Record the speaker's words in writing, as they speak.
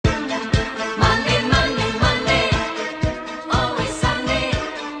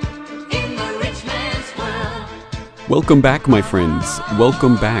Welcome back, my friends.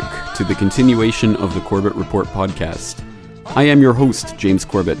 Welcome back to the continuation of the Corbett Report podcast. I am your host, James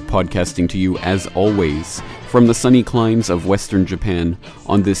Corbett, podcasting to you as always from the sunny climes of Western Japan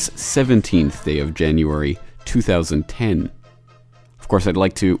on this 17th day of January 2010. Of course, I'd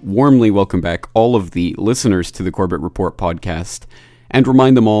like to warmly welcome back all of the listeners to the Corbett Report podcast and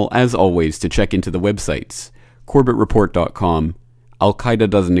remind them all, as always, to check into the websites corbettreport.com,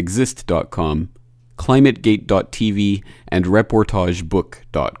 alqaidadoesn'texist.com, climategate.tv, and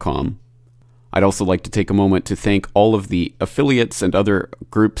reportagebook.com. I'd also like to take a moment to thank all of the affiliates and other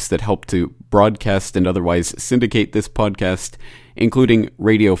groups that help to broadcast and otherwise syndicate this podcast, including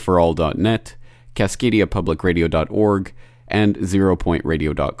radioforall.net, cascadiapublicradio.org, and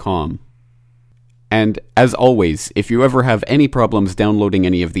zeropointradio.com. And as always, if you ever have any problems downloading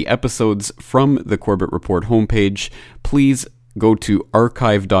any of the episodes from the Corbett Report homepage, please go to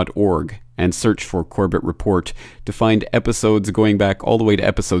archive.org and search for Corbett Report to find episodes going back all the way to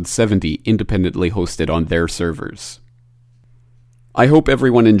episode 70 independently hosted on their servers. I hope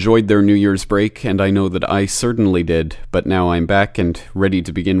everyone enjoyed their New Year's break, and I know that I certainly did, but now I'm back and ready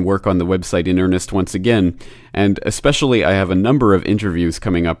to begin work on the website in earnest once again, and especially I have a number of interviews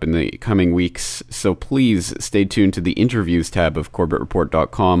coming up in the coming weeks, so please stay tuned to the interviews tab of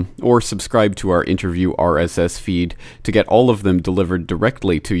corbettreport.com, or subscribe to our interview RSS feed to get all of them delivered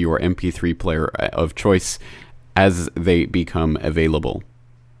directly to your MP3 player of choice as they become available.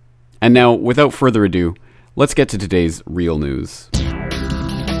 And now, without further ado, let's get to today's real news.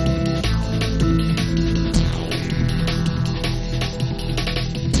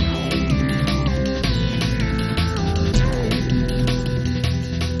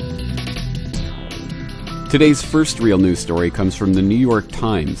 Today's first real news story comes from the New York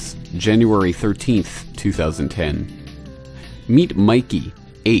Times, January 13th, 2010. Meet Mikey,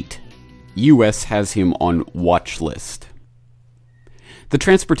 8. U.S. has him on watch list. The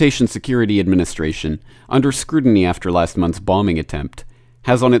Transportation Security Administration, under scrutiny after last month's bombing attempt,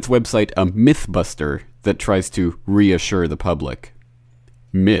 has on its website a mythbuster that tries to reassure the public.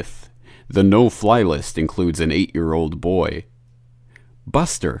 Myth: the no-fly list includes an 8-year-old boy.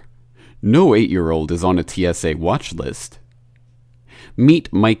 Buster: no 8-year-old is on a TSA watch list.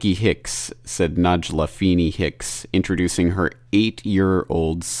 Meet Mikey Hicks, said Najla Feeney Hicks, introducing her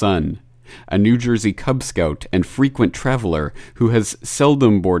 8-year-old son, a New Jersey Cub Scout and frequent traveler who has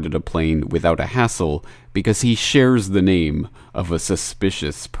seldom boarded a plane without a hassle because he shares the name of a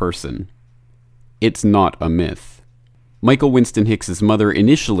suspicious person. It's not a myth. Michael Winston Hicks's mother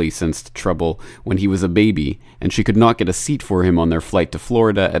initially sensed trouble when he was a baby, and she could not get a seat for him on their flight to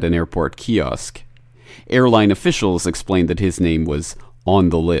Florida at an airport kiosk. Airline officials explained that his name was on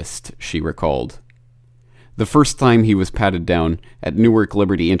the list, she recalled. The first time he was patted down at Newark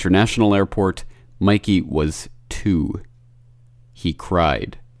Liberty International Airport, Mikey was 2. He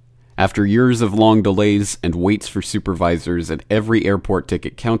cried. After years of long delays and waits for supervisors at every airport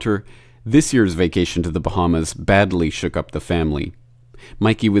ticket counter, this year's vacation to the Bahamas badly shook up the family.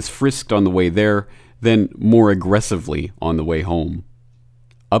 Mikey was frisked on the way there, then more aggressively on the way home.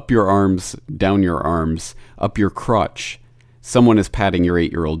 Up your arms, down your arms, up your crotch. Someone is patting your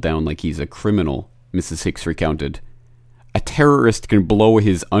 8-year-old down like he's a criminal, Mrs. Hicks recounted. A terrorist can blow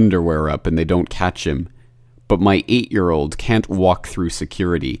his underwear up and they don't catch him, but my 8-year-old can't walk through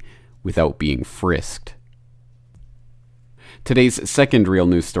security without being frisked. Today's second real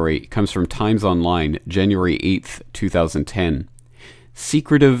news story comes from Times Online, January 8th, 2010.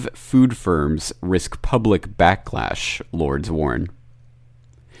 Secretive food firms risk public backlash, Lords warn.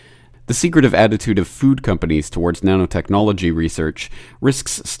 The secretive attitude of food companies towards nanotechnology research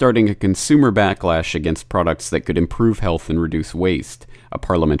risks starting a consumer backlash against products that could improve health and reduce waste, a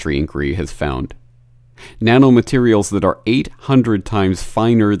parliamentary inquiry has found. Nanomaterials that are 800 times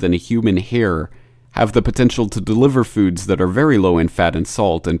finer than a human hair have the potential to deliver foods that are very low in fat and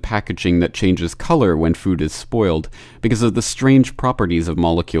salt and packaging that changes color when food is spoiled because of the strange properties of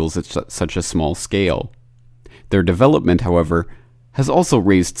molecules at such a small scale. Their development, however, has also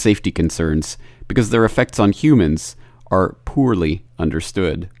raised safety concerns because their effects on humans are poorly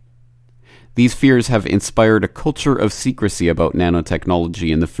understood. These fears have inspired a culture of secrecy about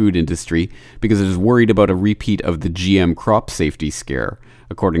nanotechnology in the food industry because it is worried about a repeat of the GM crop safety scare,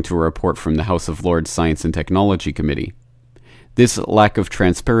 according to a report from the House of Lords Science and Technology Committee. This lack of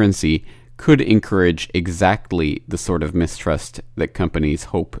transparency could encourage exactly the sort of mistrust that companies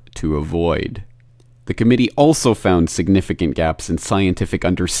hope to avoid. The committee also found significant gaps in scientific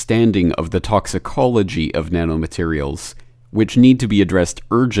understanding of the toxicology of nanomaterials, which need to be addressed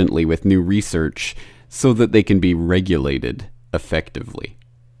urgently with new research so that they can be regulated effectively.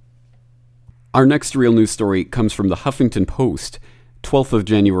 Our next real news story comes from the Huffington Post, 12th of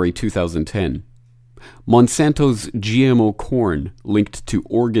January 2010. Monsanto's GMO corn linked to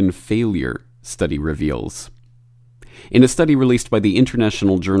organ failure, study reveals. In a study released by the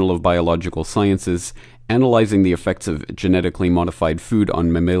International Journal of Biological Sciences, analyzing the effects of genetically modified food on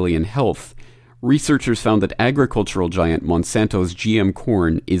mammalian health, researchers found that agricultural giant Monsanto's GM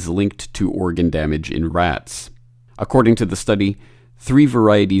corn is linked to organ damage in rats. According to the study, 3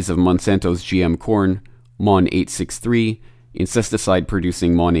 varieties of Monsanto's GM corn, Mon 863,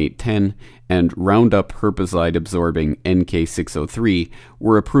 insecticide-producing Mon 810, and Roundup herbicide-absorbing NK 603,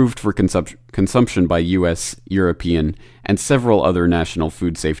 were approved for consumption by U.S., European, and several other national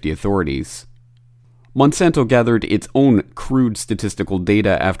food safety authorities. Monsanto gathered its own crude statistical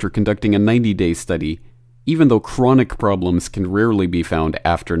data after conducting a 90-day study, even though chronic problems can rarely be found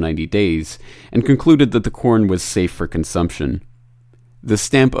after 90 days, and concluded that the corn was safe for consumption. The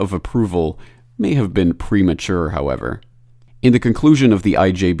stamp of approval may have been premature, however. In the conclusion of the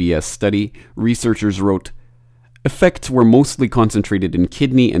IJBS study, researchers wrote, "Effects were mostly concentrated in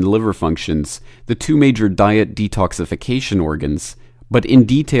kidney and liver functions, the 2 major diet detoxification organs, but in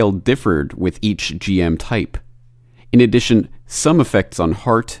detail differed with each GM type. In addition, some effects on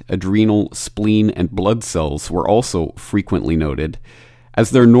heart, adrenal, spleen, and blood cells were also frequently noted.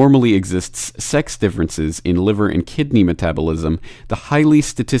 As there normally exists sex differences in liver and kidney metabolism, the highly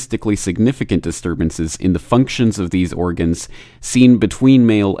statistically significant disturbances in the functions of these organs seen between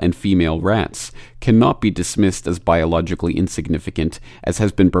male and female rats cannot be dismissed as biologically insignificant, as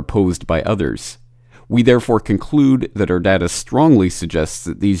has been proposed by others. We therefore conclude that our data strongly suggests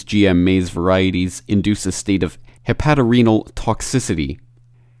that these GM maize varieties induce a state of hepatorenal toxicity.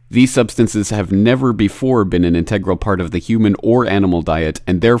 These substances have never before been an integral part of the human or animal diet,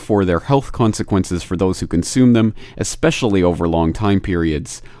 and therefore their health consequences for those who consume them, especially over long time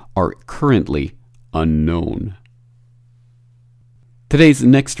periods, are currently unknown." Today's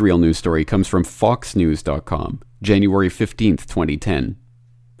next real news story comes from foxnews.com, January 15th, 2010.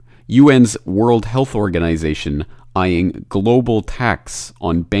 UN's World Health Organization eyeing global tax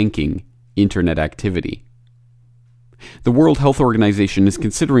on banking internet activity. The World Health Organization is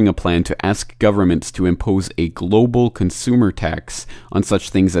considering a plan to ask governments to impose a global consumer tax on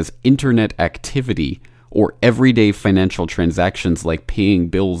such things as internet activity or everyday financial transactions like paying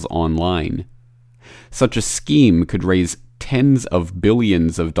bills online. Such a scheme could raise tens of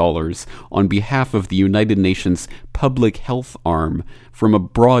billions of dollars on behalf of the United Nations public health arm from a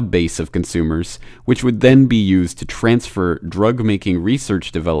broad base of consumers, which would then be used to transfer drug-making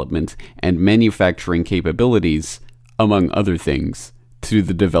research development and manufacturing capabilities, among other things, to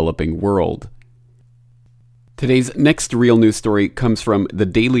the developing world. Today's next real news story comes from the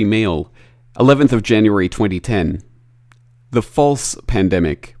Daily Mail, 11th of January 2010. The false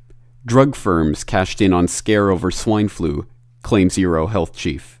pandemic. Drug firms cashed in on scare over swine flu, claims Euro health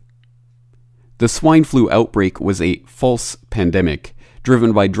chief. The swine flu outbreak was a false pandemic,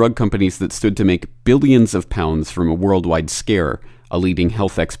 driven by drug companies that stood to make billions of pounds from a worldwide scare, a leading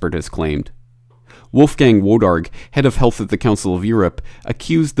health expert has claimed. Wolfgang Wodarg, head of health at the Council of Europe,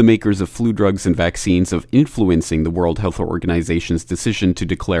 accused the makers of flu drugs and vaccines of influencing the World Health Organization's decision to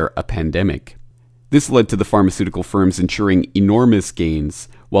declare a pandemic. This led to the pharmaceutical firms ensuring enormous gains,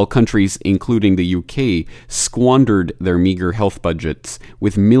 while countries, including the UK, squandered their meager health budgets,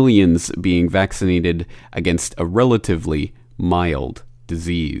 with millions being vaccinated against a relatively mild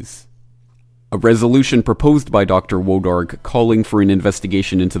disease. A resolution proposed by Dr. Wodarg calling for an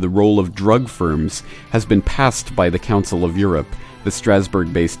investigation into the role of drug firms has been passed by the Council of Europe, the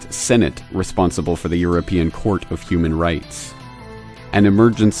Strasbourg-based Senate responsible for the European Court of Human Rights. An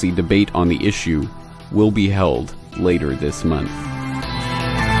emergency debate on the issue will be held later this month.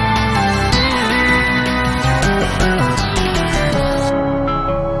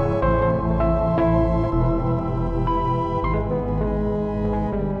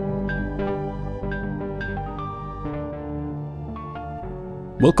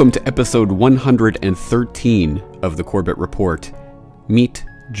 Welcome to episode 113 of the Corbett Report. Meet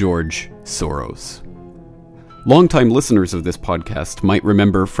George Soros. Longtime listeners of this podcast might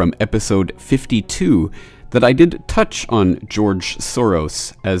remember from episode 52 that I did touch on George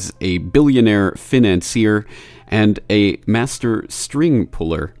Soros as a billionaire financier and a master string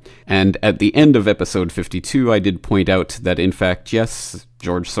puller. And at the end of episode 52, I did point out that, in fact, yes,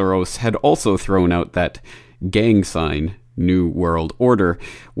 George Soros had also thrown out that gang sign, New World Order,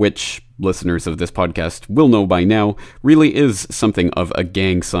 which listeners of this podcast will know by now really is something of a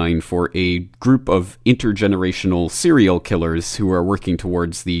gang sign for a group of intergenerational serial killers who are working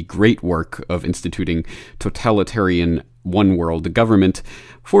towards the great work of instituting totalitarian one world government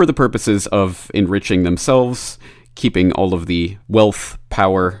for the purposes of enriching themselves, keeping all of the wealth,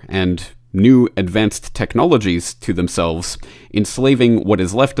 power, and new advanced technologies to themselves, enslaving what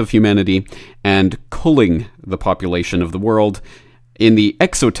is left of humanity, and culling the population of the world, in the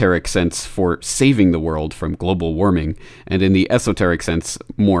exoteric sense for saving the world from global warming, and in the esoteric sense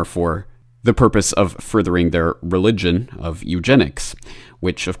more for the purpose of furthering their religion of eugenics,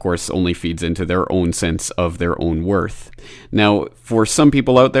 which of course only feeds into their own sense of their own worth. Now, for some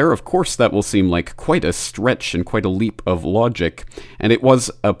people out there, of course that will seem like quite a stretch and quite a leap of logic, and it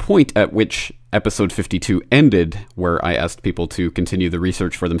was a point at which episode 52 ended, where I asked people to continue the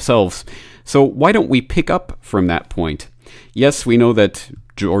research for themselves. So why don't we pick up from that point? Yes, we know that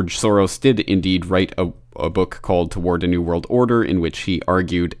George Soros did indeed write a book called Toward a New World Order, in which he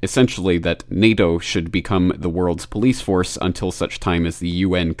argued essentially that NATO should become the world's police force until such time as the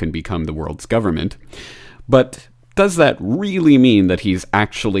UN can become the world's government. But does that really mean that he's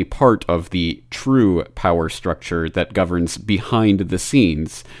actually part of the true power structure that governs behind the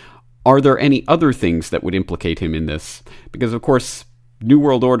scenes? Are there any other things that would implicate him in this? Because, of course, New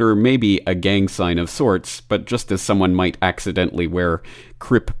World Order may be a gang sign of sorts, but just as someone might accidentally wear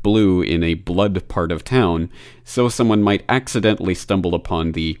Crip Blue in a blood part of town, so someone might accidentally stumble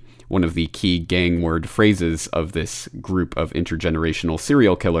upon one of the key gang word phrases of this group of intergenerational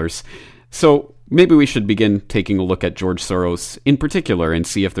serial killers. So maybe we should begin taking a look at George Soros in particular and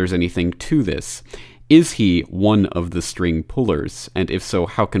see if there's anything to this. Is he one of the string pullers? And if so,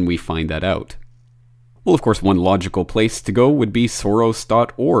 how can we find that out? Well, of course, one logical place to go would be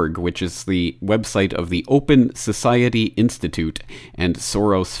Soros.org, which is the website of the Open Society Institute and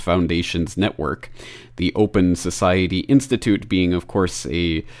Soros Foundation's network. The Open Society Institute being, of course,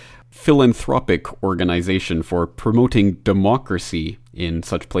 a philanthropic organization for promoting democracy in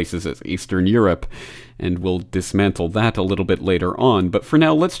such places as Eastern Europe, and we'll dismantle that a little bit later on. But for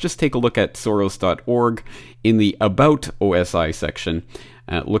now, let's just take a look at Soros.org in the About OSI section,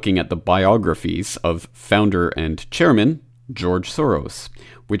 looking at the biographies of founder and chairman George Soros,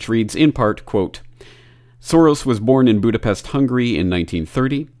 which reads in part, quote, Soros was born in Budapest, Hungary in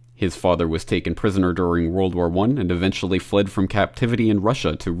 1930. His father was taken prisoner during World War I and eventually fled from captivity in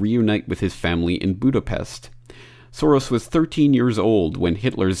Russia to reunite with his family in Budapest. Soros was 13 years old when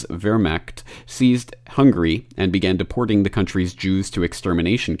Hitler's Wehrmacht seized Hungary and began deporting the country's Jews to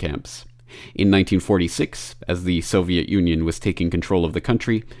extermination camps. In 1946, as the Soviet Union was taking control of the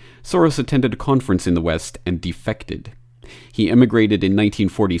country, Soros attended a conference in the West and defected. He emigrated in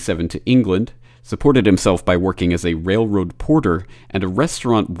 1947 to England, supported himself by working as a railroad porter and a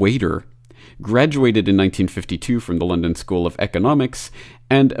restaurant waiter, graduated in 1952 from the London School of Economics,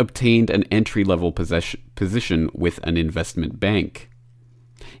 and obtained an entry-level position with an investment bank.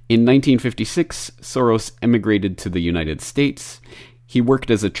 In 1956, Soros emigrated to the United States. He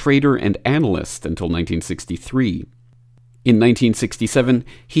worked as a trader and analyst until 1963. In 1967,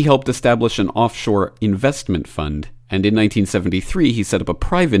 he helped establish an offshore investment fund, and in 1973 he set up a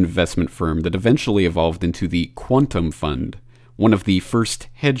private investment firm that eventually evolved into the Quantum Fund, one of the first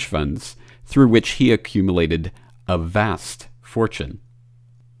hedge funds, through which he accumulated a vast fortune.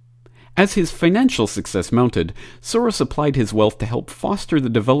 As his financial success mounted, Soros applied his wealth to help foster the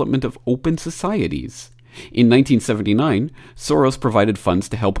development of open societies. In 1979, Soros provided funds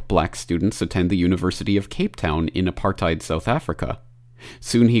to help black students attend the University of Cape Town in apartheid South Africa.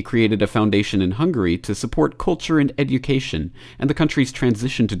 Soon he created a foundation in Hungary to support culture and education and the country's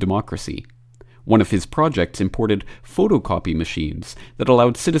transition to democracy. One of his projects imported photocopy machines that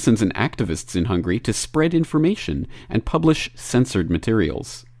allowed citizens and activists in Hungary to spread information and publish censored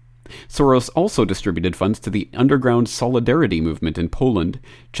materials. Soros also distributed funds to the underground Solidarity movement in Poland,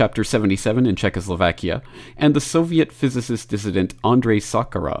 Chapter 77 in Czechoslovakia, and the Soviet physicist dissident Andrei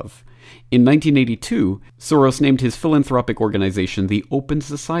Sakharov. In 1982, Soros named his philanthropic organization the Open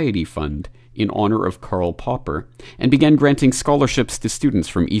Society Fund in honor of Karl Popper, and began granting scholarships to students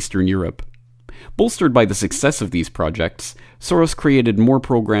from Eastern Europe. Bolstered by the success of these projects, Soros created more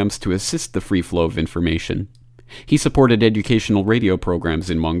programs to assist the free flow of information. He supported educational radio programs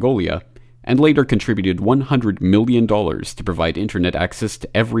in Mongolia, and later contributed $100 million to provide internet access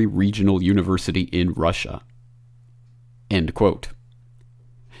to every regional university in Russia. End quote.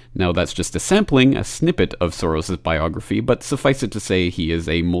 Now that's just a sampling, a snippet of Soros' biography, but suffice it to say he is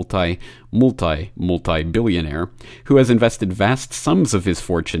a multi-billionaire who has invested vast sums of his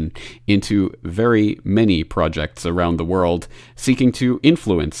fortune into very many projects around the world seeking to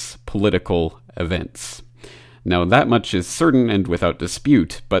influence political events. Now that much is certain and without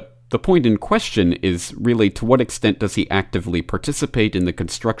dispute, but The point in question is really to what extent does he actively participate in the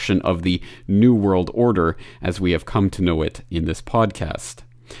construction of the New World Order as we have come to know it in this podcast.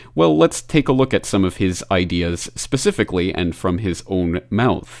 Well, let's take a look at some of his ideas specifically and from his own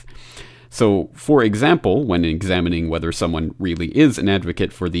mouth. So, for example, when examining whether someone really is an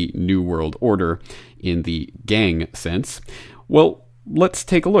advocate for the New World Order in the gang sense, well, let's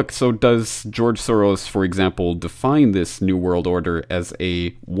take a look. So does George Soros, for example, define this New World Order as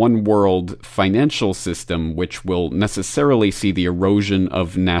a one-world financial system which will necessarily see the erosion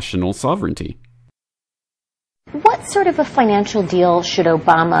of national sovereignty? What sort of a financial deal should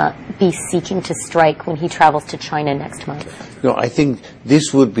Obama be seeking to strike when he travels to China next month? No, I think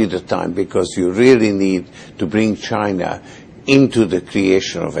this would be the time, because you really need to bring China into the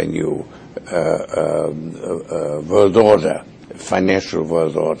creation of a new world order, financial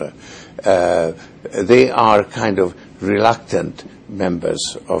world order. They are kind of reluctant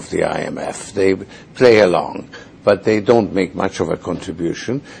members of the IMF. They play along, but they don't make much of a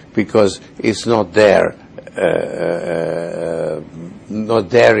contribution because it's not their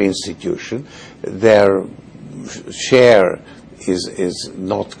institution. Their share is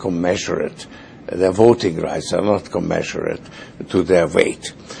not commensurate. Their voting rights are not commensurate to their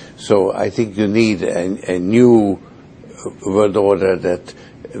weight. So I think you need a new world order that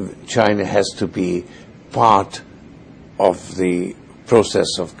China has to be part of the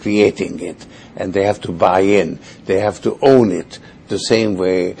process of creating it, and they have to buy in. They have to own it the same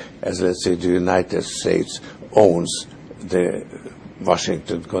way as, let's say, the United States owns the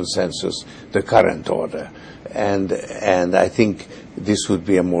Washington Consensus, the current order. And I think this would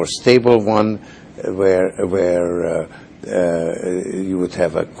be a more stable one, where you would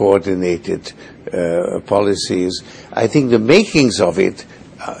have a coordinated policies. I think the makings of it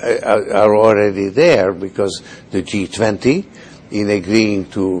are already there, because the G20, in agreeing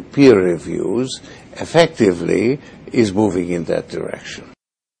to peer reviews, effectively is moving in that direction.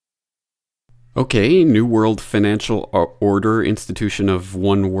 Okay, New World Financial Order, institution of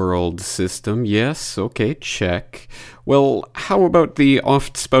one world system. Yes, okay, check. Well, how about the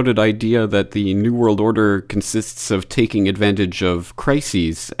oft-spouted idea that the New World Order consists of taking advantage of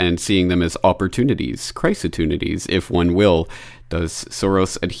crises and seeing them as opportunities, crisitunities, if one will? Does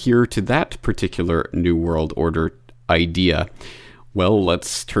Soros adhere to that particular New World Order idea? Well,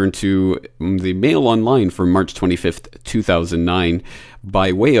 let's turn to the Mail Online from March 25th, 2009,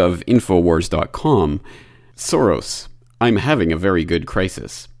 by way of Infowars.com. Soros, I'm having a very good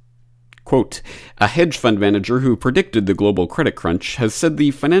crisis. Quote, a hedge fund manager who predicted the global credit crunch has said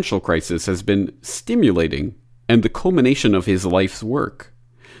the financial crisis has been stimulating and the culmination of his life's work.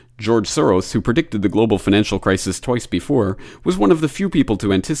 George Soros, who predicted the global financial crisis twice before, was one of the few people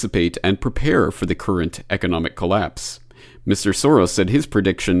to anticipate and prepare for the current economic collapse. Mr. Soros said his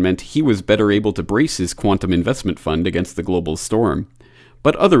prediction meant he was better able to brace his quantum investment fund against the global storm.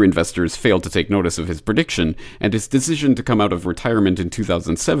 But other investors failed to take notice of his prediction, and his decision to come out of retirement in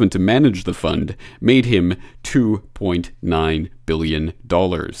 2007 to manage the fund made him $2.9 billion.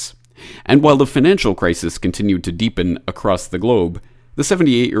 And while the financial crisis continued to deepen across the globe, the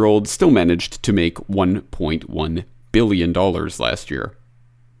 78-year-old still managed to make $1.1 billion last year.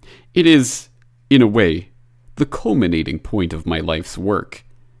 It is, in a way, the culminating point of my life's work,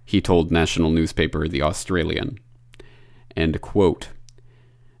 he told national newspaper The Australian. End quote.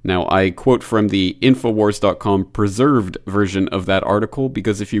 Now, I quote from the Infowars.com preserved version of that article,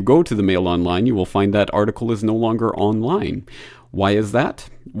 because if you go to the Mail Online, you will find that article is no longer online. Why is that?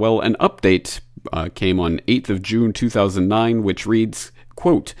 Well, an update came on 8th of June 2009, which reads,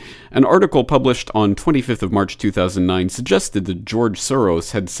 quote, an article published on 25th of March 2009 suggested that George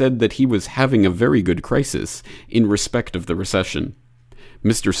Soros had said that he was having a very good crisis in respect of the recession.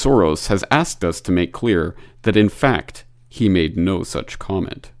 Mr. Soros has asked us to make clear that, in fact, he made no such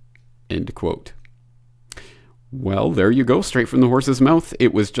comment. End quote. Well, there you go, straight from the horse's mouth.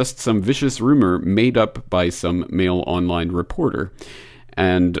 It was just some vicious rumor made up by some Mail Online reporter.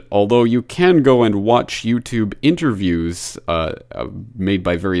 And although you can go and watch YouTube interviews made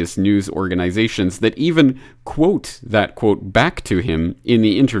by various news organizations that even quote that quote back to him in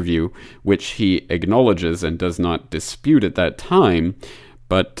the interview, which he acknowledges and does not dispute at that time,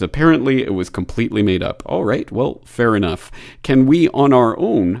 but apparently it was completely made up. All right, well, fair enough. Can we on our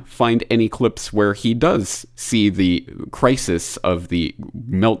own find any clips where he does see the crisis of the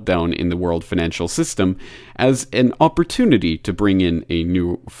meltdown in the world financial system as an opportunity to bring in a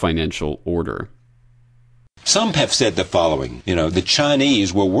new financial order? Some have said the following, the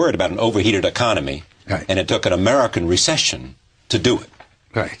Chinese were worried about an overheated economy, right, and it took an American recession to do it.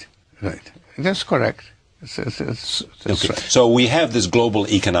 Right. That's correct. That's Okay. right. So we have this global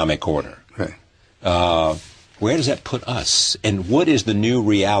economic order. Right. Where does that put us? And what is the new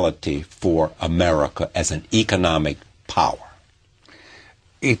reality for America as an economic power?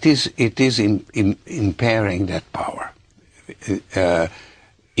 It is impairing that power.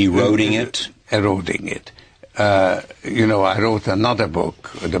 Eroding it? Eroding it. I wrote another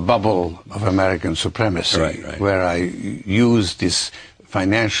book, The Bubble of American Supremacy, right. where I used this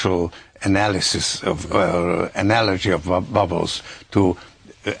financial analysis of analogy of bubbles to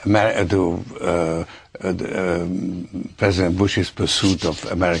President Bush's pursuit of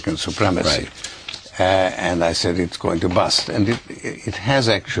American supremacy. Right. And I said it's going to bust. And it has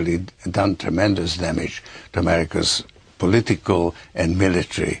actually done tremendous damage to America's political and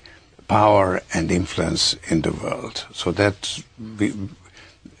military power and influence in the world. So that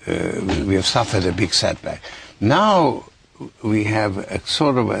we have suffered a big setback. Now we have a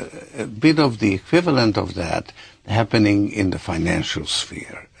sort of a bit of the equivalent of that happening in the financial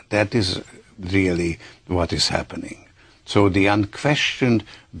sphere. That is really what is happening. So the unquestioned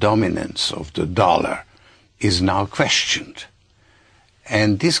dominance of the dollar is now questioned.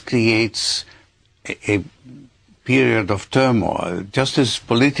 And this creates a period of turmoil, just as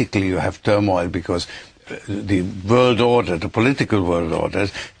politically you have turmoil because the world order, the political world order,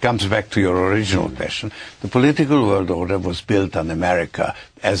 comes back to your original question. The political world order was built on America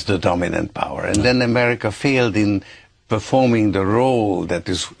as the dominant power. And then America failed in performing the role that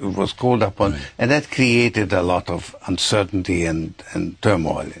was called upon, and that created a lot of uncertainty and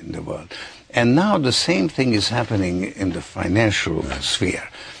turmoil in the world. And now the same thing is happening in the financial sphere.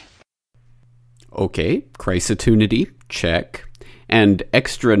 Okay, Chrysotunity, check. And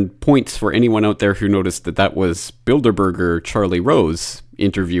extra points for anyone out there who noticed that was Bilderberger Charlie Rose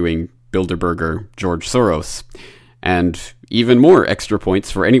interviewing Bilderberger George Soros. And even more extra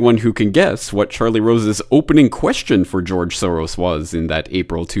points for anyone who can guess what Charlie Rose's opening question for George Soros was in that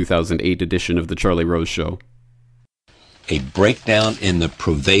April 2008 edition of The Charlie Rose Show. A breakdown in the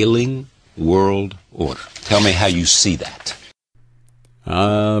prevailing world order. Tell me how you see that.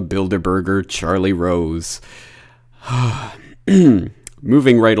 Bilderberger Charlie Rose.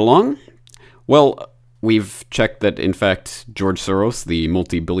 Moving right along. Well, we've checked that, in fact, George Soros, the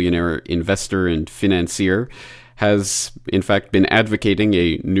multi-billionaire investor and financier, has, in fact, been advocating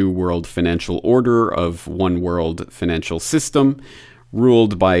a new world financial order of one world financial system,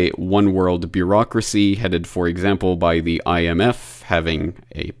 ruled by one world bureaucracy, headed, for example, by the IMF, having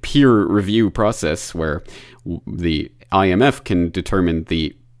a peer review process where the IMF can determine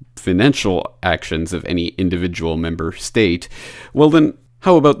the financial actions of any individual member state. Well then,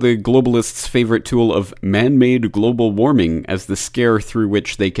 how about the globalists' favorite tool of man-made global warming as the scare through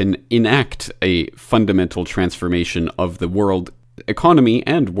which they can enact a fundamental transformation of the world economy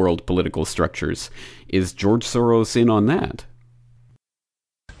and world political structures? Is George Soros in on that?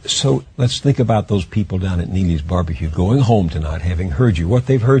 So let's think about those people down at Neely's Barbecue going home tonight, having heard you. What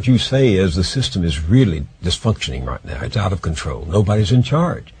they've heard you say is the system is really dysfunctioning right now. It's out of control. Nobody's in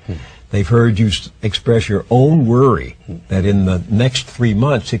charge. They've heard you express your own worry that in the next 3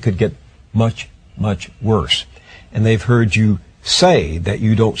 months it could get much, much worse. And they've heard you say that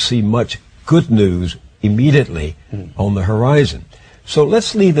you don't see much good news immediately on the horizon. So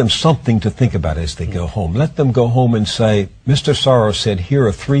let's leave them something to think about as they go home. Let them go home and say, Mr. Soros said, here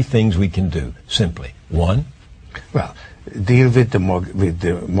are 3 things we can do, simply. 1? Well, deal with the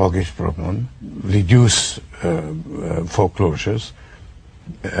mortgage problem, reduce foreclosures,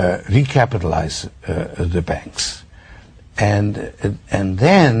 recapitalize the banks, and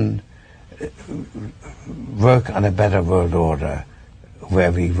then work on a better world order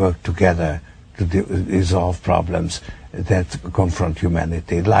where we work together to resolve problems that confront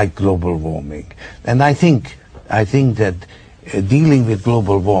humanity, like global warming. And I think that dealing with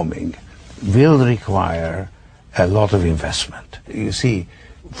global warming will require a lot of investment. You see,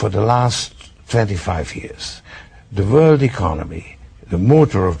 for the last 25 years, the world economy, the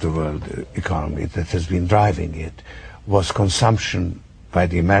motor of the world economy that has been driving it, was consumption by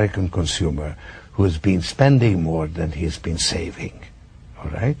the American consumer, who has been spending more than he has been saving, all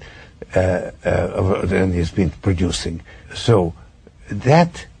right? Than he's been producing. So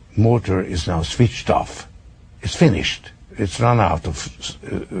that motor is now switched off. It's finished. It's run out of,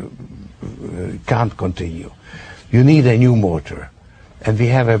 can't continue. You need a new motor. And we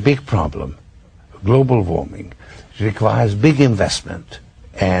have a big problem, global warming. It requires big investment.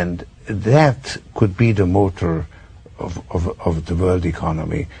 And that could be the motor of the world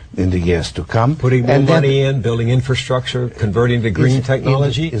economy in the years to come. Putting more money in, building infrastructure, converting to green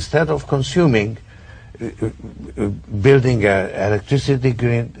technology? Instead of consuming, building an electricity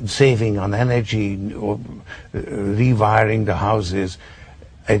grid, saving on energy, or rewiring the houses,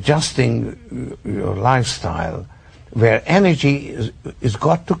 adjusting your lifestyle, where energy is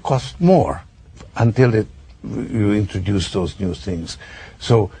got to cost more until you introduce those new things.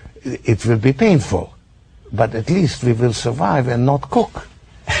 So it will be painful, but at least we will survive and not cook.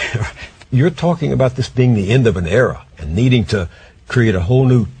 You're talking about this being the end of an era and needing to create a whole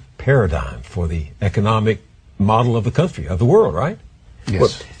new paradigm for the economic model of the country, of the world, right?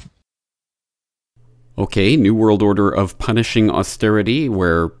 Yes. Okay, New World Order of punishing austerity,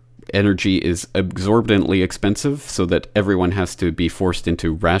 where energy is exorbitantly expensive so that everyone has to be forced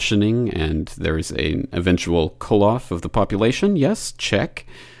into rationing and there's an eventual cool-off of the population. Yes, check.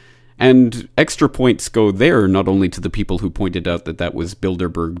 And extra points go there, not only to the people who pointed out that that was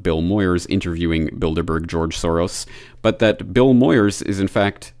Bilderberg Bill Moyers interviewing Bilderberg George Soros, but that Bill Moyers is in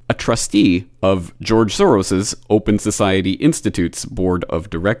fact a trustee of George Soros's Open Society Institute's board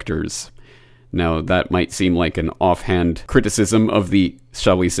of directors. Now, that might seem like an offhand criticism of the,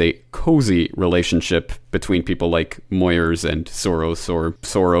 shall we say, cozy relationship between people like Moyers and Soros, or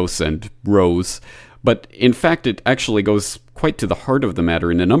Soros and Rose, but in fact it actually goes quite to the heart of the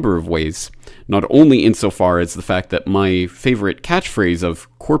matter in a number of ways, not only insofar as the fact that my favorite catchphrase of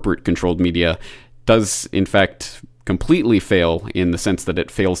corporate-controlled media does, in fact, completely fail in the sense that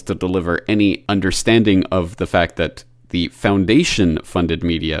it fails to deliver any understanding of the fact that the foundation-funded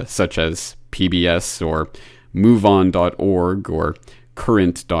media, such as PBS or MoveOn.org or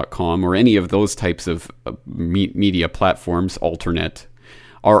Current.com or any of those types of media platforms, alternate,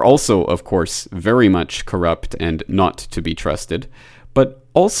 are also, of course, very much corrupt and not to be trusted. But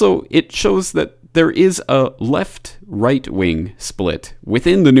also, it shows that there is a left-right-wing split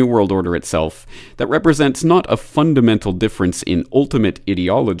within the New World Order itself that represents not a fundamental difference in ultimate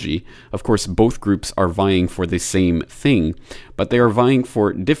ideology. Of course, both groups are vying for the same thing, but they are vying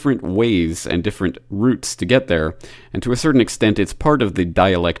for different ways and different routes to get there. And to a certain extent, it's part of the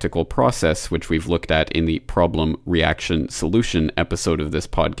dialectical process, which we've looked at in the Problem, Reaction, Solution episode of this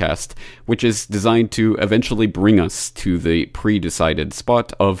podcast, which is designed to eventually bring us to the pre-decided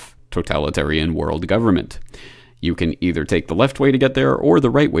spot of totalitarian world government. You can either take the left way to get there or the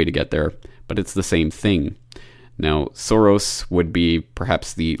right way to get there, but it's the same thing. Now, Soros would be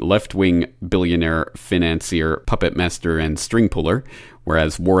perhaps the left-wing billionaire, financier, puppet master, and string puller,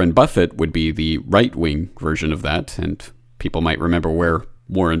 whereas Warren Buffett would be the right-wing version of that, and people might remember where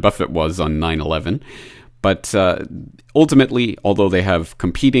Warren Buffett was on 9/11. But ultimately, although they have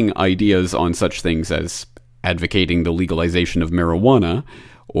competing ideas on such things as advocating the legalization of marijuana,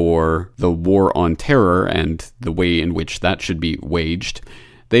 or the war on terror and the way in which that should be waged,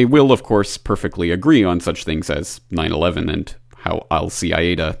 they will, of course, perfectly agree on such things as 9/11 and how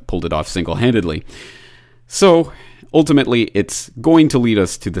Al-Qaeda pulled it off single-handedly. So, ultimately, it's going to lead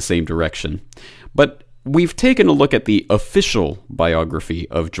us to the same direction. But we've taken a look at the official biography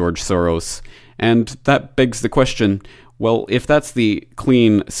of George Soros, and that begs the question, well, if that's the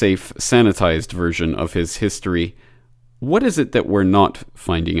clean, safe, sanitized version of his history, what is it that we're not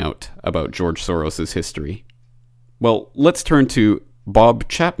finding out about George Soros's history? Well, let's turn to Bob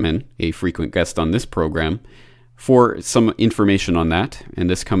Chapman, a frequent guest on this program, for some information on that,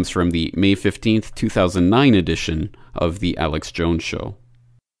 and this comes from the May 15th, 2009 edition of The Alex Jones Show.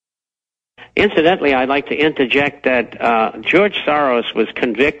 Incidentally, I'd like to interject that George Soros was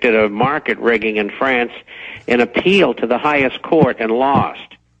convicted of market rigging in France and appealed to the highest court and lost.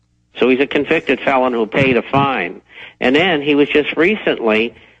 So he's a convicted felon who paid a fine. And then he was just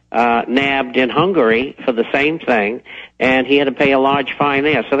recently nabbed in Hungary for the same thing, and he had to pay a large fine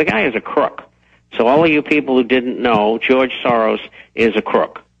there. So the guy is a crook. So all of you people who didn't know, George Soros is a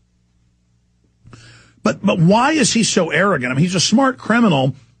crook. But why is he so arrogant? I mean, he's a smart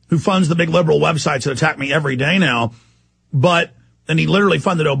criminal who funds the big liberal websites that attack me every day now, and he literally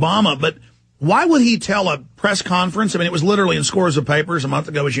funded Obama, but why would he tell a press conference? I mean, it was literally in scores of papers a month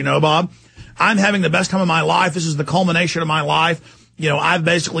ago, as you know, Bob. I'm having the best time of my life. This is the culmination of my life. You know, I've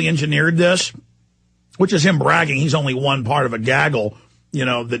basically engineered this, which is him bragging. He's only one part of a gaggle, you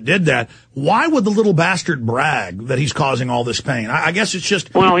know, that did that. Why would the little bastard brag that he's causing all this pain? I guess it's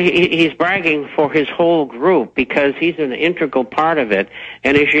just... Well, he's bragging for his whole group because he's an integral part of it.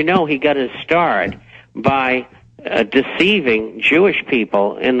 And as you know, he got his start by deceiving Jewish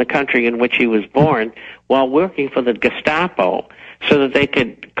people in the country in which he was born while working for the Gestapo so that they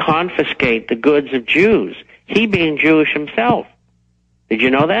could confiscate the goods of Jews, he being Jewish himself. Did you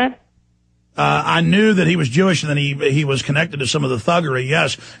know that? I knew that he was Jewish and then he was connected to some of the thuggery.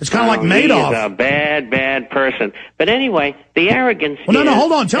 Yes. It's kind of like Madoff. He's a bad person. But anyway, the arrogance Well, no,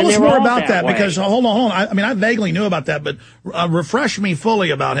 hold on. Tell us more about that way. because, hold on. I mean, I vaguely knew about that, but refresh me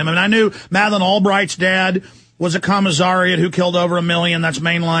fully about him. I mean, I knew Madeleine Albright's dad was a commissariat who killed over 1 million. That's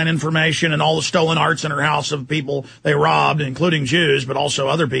mainline information, and all the stolen arts in her house of people they robbed, including Jews, but also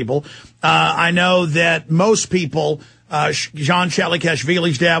other people. I know that most people, Jean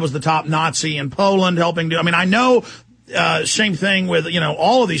Chalikashvili's dad was the top Nazi in Poland helping do, I mean, I know, same thing with,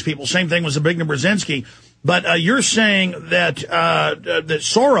 all of these people. Same thing with Zbigniew Brzezinski. But you're saying that that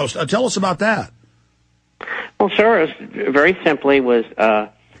Soros, tell us about that. Well, Soros, very simply, was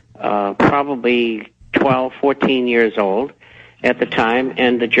probably 12, 14 years old at the time,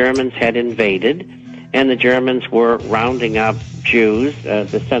 and the Germans had invaded, and the Germans were rounding up Jews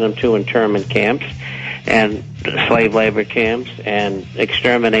to send them to internment camps and slave labor camps and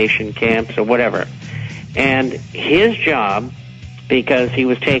extermination camps or whatever. And his job, because he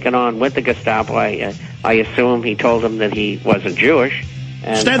was taken on with the Gestapo, I assume he told them that he wasn't Jewish.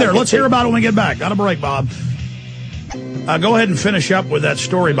 And stay there. Let's hear about it when we get back. Got a break, Bob. Go ahead and finish up with that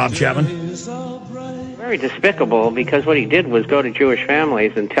story, Bob Chapman. Very despicable, because what he did was go to Jewish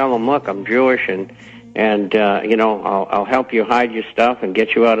families and tell them, look, I'm Jewish, and I'll help you hide your stuff and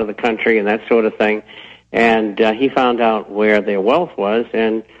get you out of the country and that sort of thing. And he found out where their wealth was,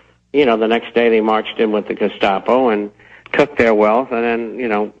 and the next day they marched in with the Gestapo and took their wealth, and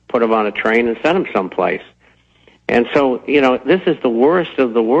then put them on a train and sent them someplace. And so this is the worst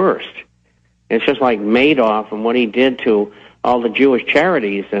of the worst. It's just like Madoff and what he did to all the Jewish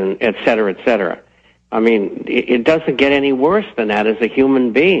charities and et cetera, et cetera. I mean, it doesn't get any worse than that as a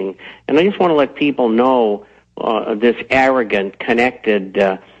human being. And I just want to let people know this arrogant, connected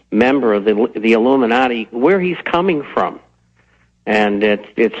member of the Illuminati, where he's coming from. And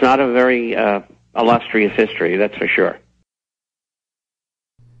it's not a very illustrious history, that's for sure.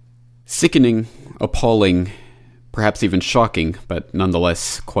 Sickening, appalling, perhaps even shocking, but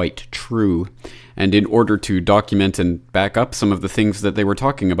nonetheless quite true. And in order to document and back up some of the things that they were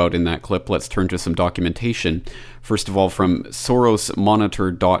talking about in that clip, let's turn to some documentation. First of all, from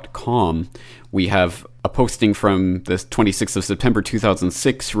sorosmonitor.com, we have a posting from the 26th of September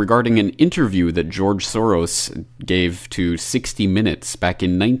 2006 regarding an interview that George Soros gave to 60 Minutes back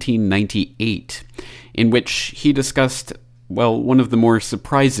in 1998, in which he discussed, well, one of the more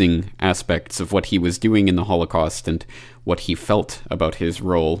surprising aspects of what he was doing in the Holocaust and what he felt about his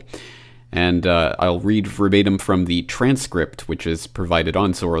role. And I'll read verbatim from the transcript, which is provided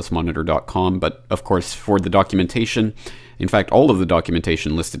on sorosmonitor.com. But, of course, for the documentation, in fact, all of the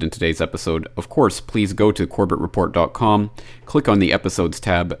documentation listed in today's episode, of course, please go to corbettreport.com, click on the Episodes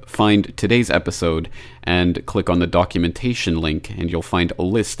tab, find today's episode, and click on the documentation link, and you'll find a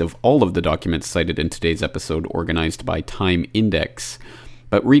list of all of the documents cited in today's episode organized by time index.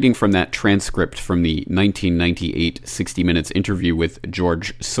 But reading from that transcript from the 1998 60 Minutes interview with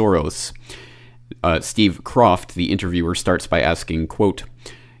George Soros, Steve Croft, the interviewer, starts by asking, quote,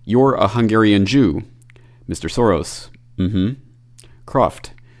 "You're a Hungarian Jew." Mr. Soros, mm-hmm.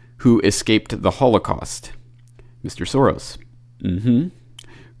 Croft, "Who escaped the Holocaust." Mr. Soros, mm-hmm.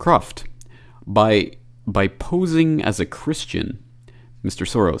 Croft, by posing as a Christian. Mr.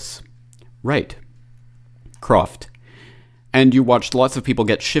 Soros, right. Croft, "And you watched lots of people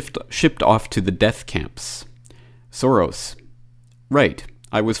get shipped off to the death camps." Soros, right.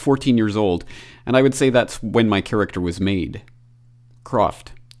 I was 14 years old, and I would say that's when my character was made.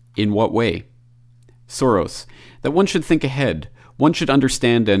 Croft, in what way? Soros, that one should think ahead, one should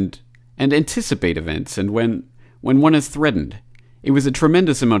understand and anticipate events, and when one is threatened. It was a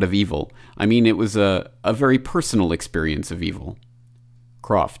tremendous amount of evil. I mean, it was a very personal experience of evil.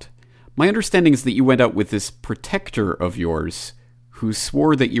 Croft, my understanding is that you went out with this protector of yours, who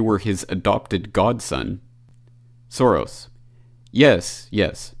swore that you were his adopted godson. Soros, yes.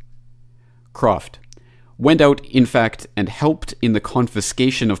 Croft, went out, in fact, and helped in the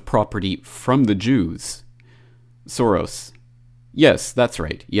confiscation of property from the Jews. Soros, yes, that's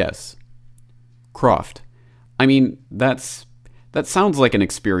right, yes. Croft, I mean, that sounds like an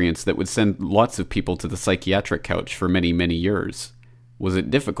experience that would send lots of people to the psychiatric couch for many, many years. Was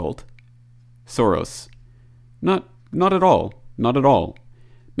it difficult? Soros, not at all, not at all.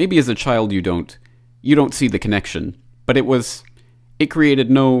 Maybe as a child you don't see the connection, but it created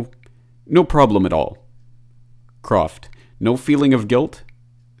no problem at all. Croft, no feeling of guilt?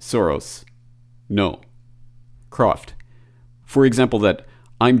 Soros, no. Croft, for example, that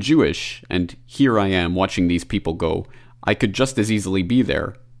I'm Jewish, and here I am watching these people go. I could just as easily be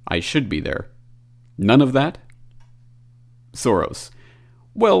there. I should be there. None of that? Soros,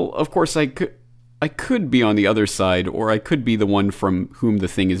 Well, of course I could be on the other side, or I could be the one from whom the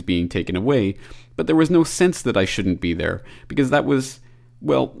thing is being taken away, but there was no sense that I shouldn't be there, because that was,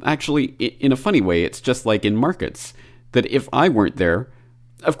 well, actually, in a funny way, it's just like in markets, that if I weren't there,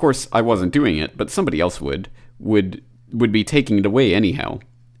 of course I wasn't doing it, but somebody else would be taking it away anyhow.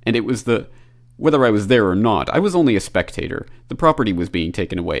 And it was whether I was there or not, I was only a spectator. The property was being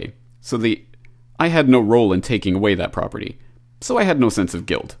taken away. So I had no role in taking away that property. So I had no sense of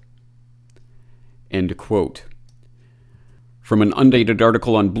guilt. End quote. From an undated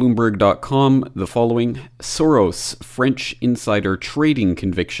article on Bloomberg.com, the following: Soros, French insider trading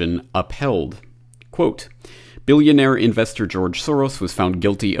conviction upheld. Quote, billionaire investor George Soros was found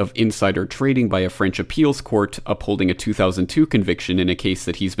guilty of insider trading by a French appeals court, upholding a 2002 conviction in a case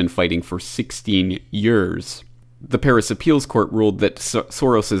that he's been fighting for 16 years. The Paris appeals court ruled that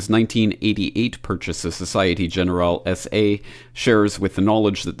Soros's 1988 purchase of Société Générale SA shares with the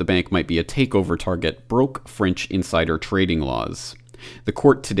knowledge that the bank might be a takeover target broke French insider trading laws. The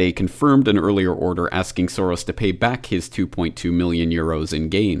court today confirmed an earlier order asking Soros to pay back his 2.2 million euros in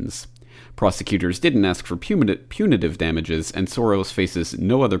gains. Prosecutors didn't ask for punitive damages, and Soros faces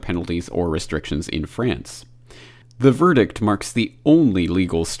no other penalties or restrictions in France. The verdict marks the only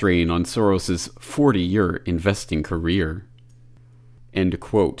legal strain on Soros's 40-year investing career. End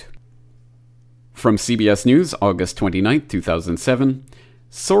quote. From CBS News, August 29, 2007,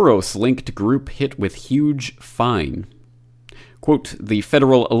 Soros-linked group hit with huge fine. Quote, the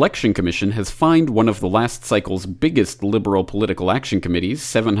Federal Election Commission has fined one of the last cycle's biggest liberal political action committees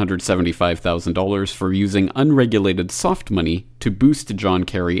 $775,000 for using unregulated soft money to boost John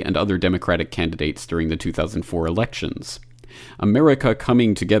Kerry and other Democratic candidates during the 2004 elections. America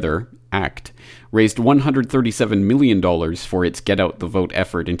Coming Together, ACT, raised $137 million for its Get Out the Vote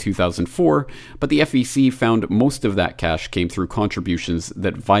effort in 2004, but the FEC found most of that cash came through contributions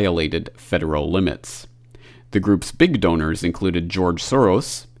that violated federal limits. The group's big donors included George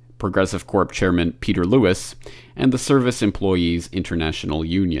Soros, Progressive Corp chairman Peter Lewis, and the Service Employees International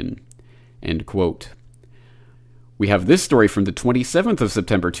Union. End quote. We have this story from the 27th of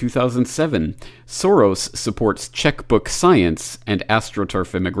September 2007. Soros supports checkbook science and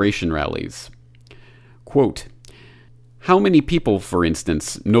AstroTurf immigration rallies. Quote, how many people, for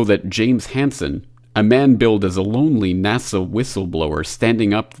instance, know that James Hansen, a man billed as a lonely NASA whistleblower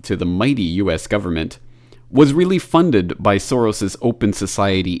standing up to the mighty U.S. government, was really funded by Soros's Open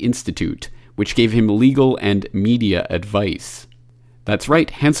Society Institute, which gave him legal and media advice. That's right,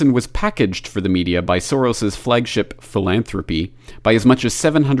 Hansen was packaged for the media by Soros's flagship philanthropy by as much as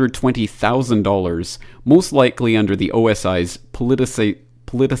 $720,000, most likely under the OSI's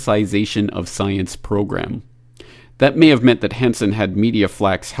politicization of science program. That may have meant that Hansen had media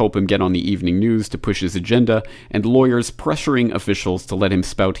flacks help him get on the evening news to push his agenda, and lawyers pressuring officials to let him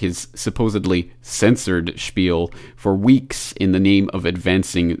spout his supposedly censored spiel for weeks in the name of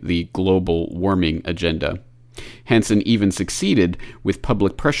advancing the global warming agenda. Hansen even succeeded, with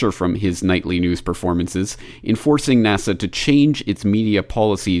public pressure from his nightly news performances, in forcing NASA to change its media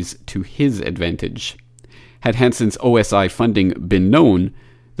policies to his advantage. Had Hansen's OSI funding been known,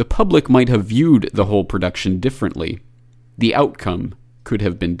 the public might have viewed the whole production differently. The outcome could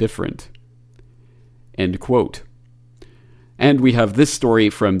have been different. End quote. And we have this story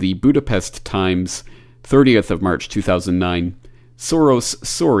from the Budapest Times, 30th of March 2009. Soros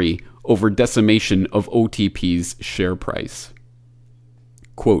sorry over decimation of OTP's share price.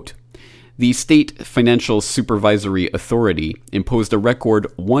 Quote, the State Financial Supervisory Authority imposed a record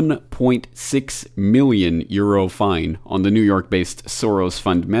 €1.6 million fine on the New York-based Soros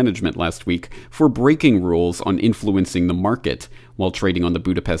Fund Management last week for breaking rules on influencing the market while trading on the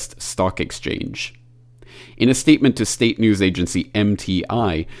Budapest Stock Exchange. In a statement to state news agency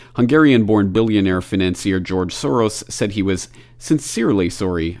MTI, Hungarian-born billionaire financier George Soros said he was sincerely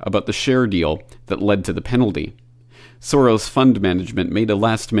sorry about the share deal that led to the penalty. Soros Fund Management made a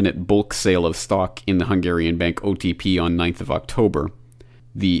last-minute bulk sale of stock in the Hungarian bank OTP on 9th of October.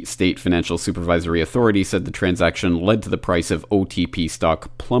 The State Financial Supervisory Authority said the transaction led to the price of OTP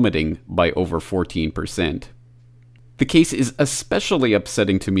stock plummeting by over 14%. The case is especially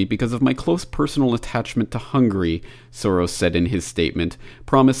upsetting to me because of my close personal attachment to Hungary, Soros said in his statement,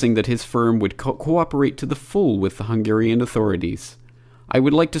 promising that his firm would cooperate to the full with the Hungarian authorities. I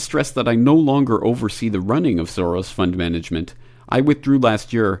would like to stress that I no longer oversee the running of Soros Fund Management. I withdrew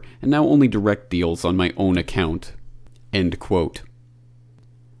last year and now only direct deals on my own account. End quote.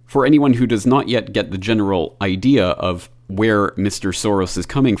 For anyone who does not yet get the general idea of where Mr. Soros is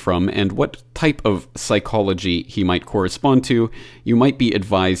coming from and what type of psychology he might correspond to, you might be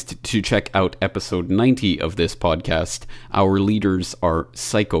advised to check out episode 90 of this podcast, Our Leaders Are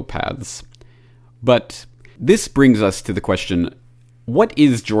Psychopaths. But this brings us to the question, what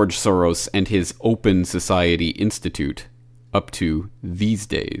is George Soros and his Open Society Institute up to these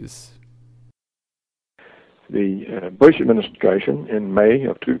days? The Bush administration in May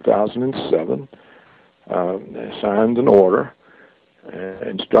of 2007 signed an order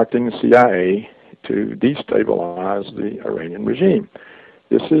instructing the CIA to destabilize the Iranian regime.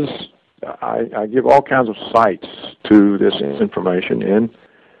 This is, I give all kinds of cites to this information in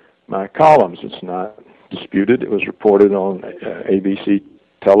my columns. It's not disputed. It was reported on ABC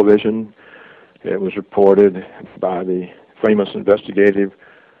television. It was reported by the famous investigative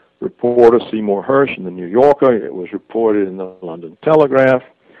reporter Seymour Hersh in the New Yorker. It was reported in the London Telegraph.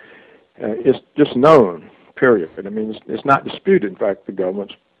 It's just known, period. I mean, it's not disputed. In fact, the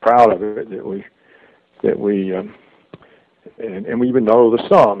government's proud of it and we even know the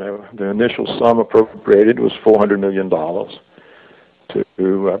sum. The initial sum appropriated was $400 million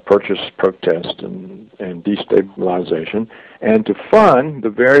to purchase protest and destabilization, and to fund the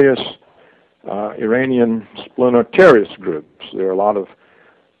various Iranian splinter terrorist groups. There are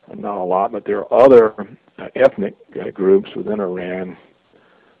not a lot, but there are other ethnic groups within Iran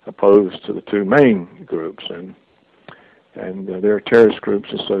opposed to the two main groups, and there are terrorist groups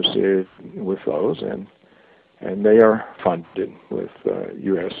associated with those, and they are funded with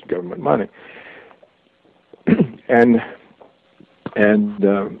U.S. government money, and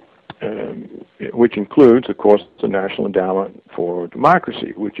which includes, of course, the National Endowment for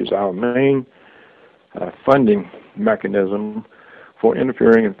Democracy, which is our main funding mechanism for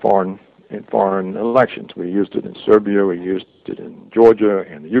interfering in foreign elections. We used it in Serbia, we used it in Georgia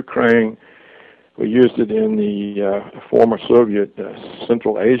and Ukraine, we used it in the former Soviet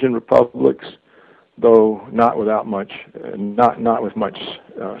Central Asian republics, though not with much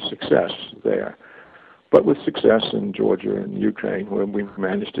success there, but with success in Georgia and Ukraine, where we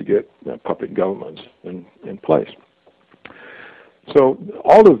managed to get puppet governments in place. So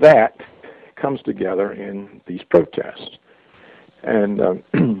all of that comes together in these protests, and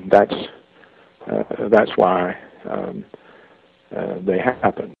that's why they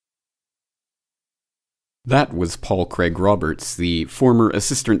happen. That was Paul Craig Roberts, the former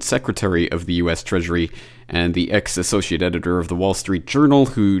Assistant Secretary of the U.S. Treasury and the ex-associate editor of the Wall Street Journal,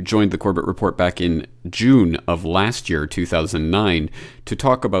 who joined the Corbett Report back in June of last year, 2009, to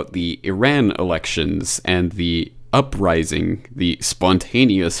talk about the Iran elections and the uprising, the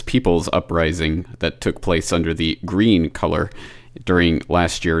spontaneous people's uprising that took place under the green color during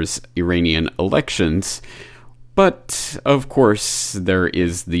last year's Iranian elections. But, of course, there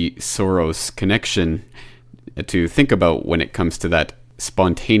is the Soros connection to think about when it comes to that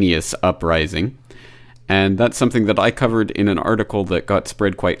spontaneous uprising. And that's something that I covered in an article that got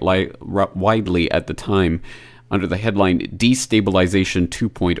spread quite widely at the time under the headline Destabilization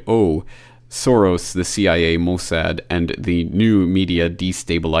 2.0, Soros, the CIA, Mossad, and the new media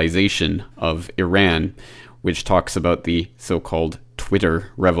destabilization of Iran, which talks about the so-called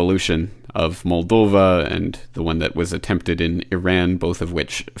Twitter revolution of Moldova and the one that was attempted in Iran, both of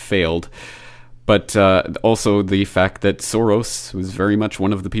which failed. But also the fact that Soros was very much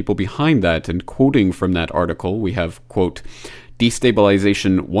one of the people behind that. And quoting from that article, we have, quote,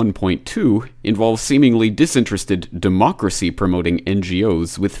 Destabilization 1.2 involves seemingly disinterested democracy-promoting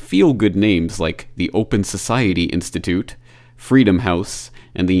NGOs with feel-good names like the Open Society Institute, Freedom House,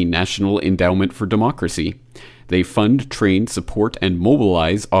 and the National Endowment for Democracy. They fund, train, support, and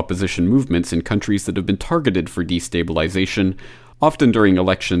mobilize opposition movements in countries that have been targeted for destabilization, often during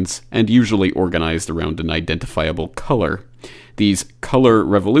elections, and usually organized around an identifiable color. These color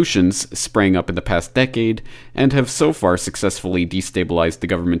revolutions sprang up in the past decade and have so far successfully destabilized the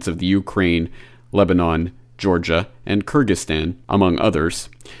governments of the Ukraine, Lebanon, Georgia, and Kyrgyzstan, among others.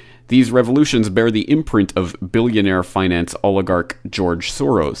 These revolutions bear the imprint of billionaire finance oligarch George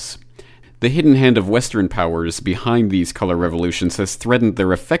Soros. The hidden hand of Western powers behind these color revolutions has threatened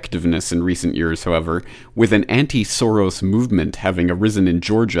their effectiveness in recent years, however, with an anti-Soros movement having arisen in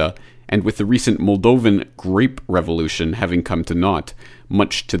Georgia, and with the recent Moldovan grape revolution having come to naught,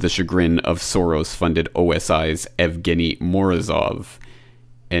 much to the chagrin of Soros-funded OSI's Evgeny Morozov.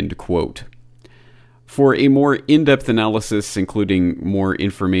 End quote. For a more in-depth analysis, including more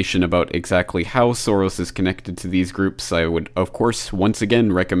information about exactly how Soros is connected to these groups, I would, of course, once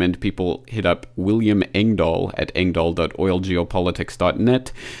again recommend people hit up William Engdahl at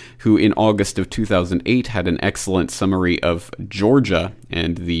engdahl.oilgeopolitics.net, who in August of 2008 had an excellent summary of Georgia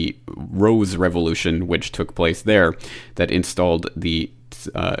and the Rose Revolution, which took place there, that installed the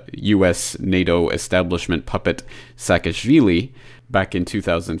U.S. NATO establishment puppet Saakashvili back in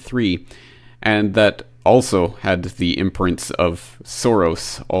 2003. And that also had the imprints of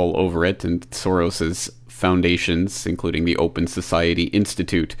Soros all over it, and Soros's foundations, including the Open Society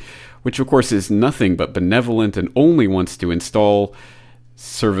Institute, which of course is nothing but benevolent and only wants to install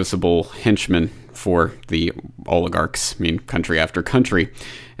serviceable henchmen for the oligarchs, country after country,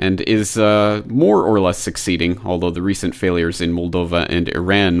 and is more or less succeeding, although the recent failures in Moldova and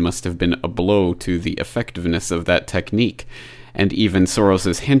Iran must have been a blow to the effectiveness of that technique. And even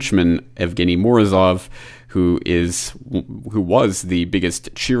Soros's henchman, Evgeny Morozov, who was the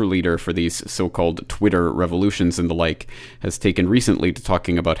biggest cheerleader for these so-called Twitter revolutions and the like, has taken recently to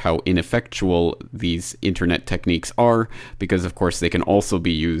talking about how ineffectual these internet techniques are, because of course they can also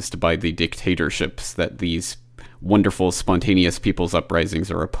be used by the dictatorships that these wonderful spontaneous people's uprisings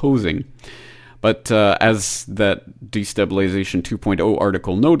are opposing. But as that Destabilization 2.0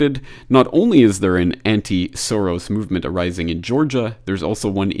 article noted, not only is there an anti-Soros movement arising in Georgia, there's also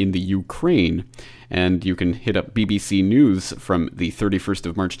one in the Ukraine. And you can hit up BBC News from the 31st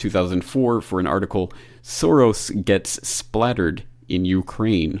of March 2004 for an article, Soros Gets Splattered in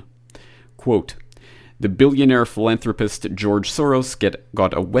Ukraine. Quote, the billionaire philanthropist George Soros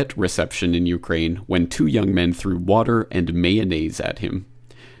got a wet reception in Ukraine when two young men threw water and mayonnaise at him.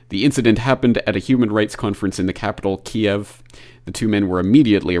 The incident happened at a human rights conference in the capital, Kiev. The two men were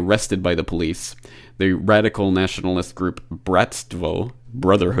immediately arrested by the police. The radical nationalist group Bratstvo,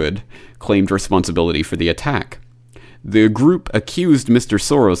 Brotherhood, claimed responsibility for the attack. The group accused Mr.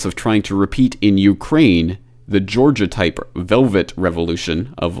 Soros of trying to repeat in Ukraine the Georgia-type Velvet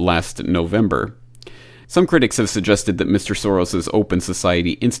Revolution of last November. Some critics have suggested that Mr. Soros's Open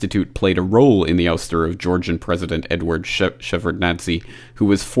Society Institute played a role in the ouster of Georgian President Eduard Shevardnadze, who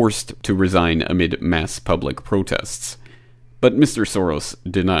was forced to resign amid mass public protests. But Mr. Soros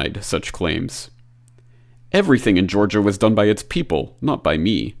denied such claims. Everything in Georgia was done by its people, not by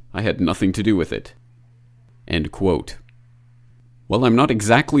me. I had nothing to do with it. End quote. Well, I'm not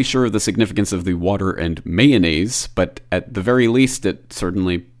exactly sure of the significance of the water and mayonnaise, but at the very least it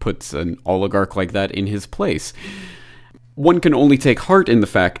certainly puts an oligarch like that in his place. One can only take heart in the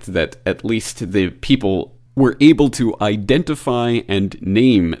fact that at least the people were able to identify and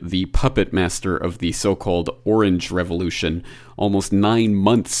name the puppet master of the so-called Orange Revolution almost 9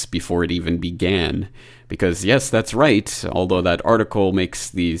 months before it even began. Because yes, that's right, although that article makes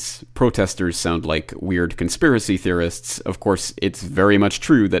these protesters sound like weird conspiracy theorists, of course it's very much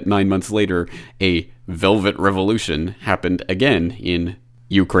true that 9 months later a Velvet Revolution happened again in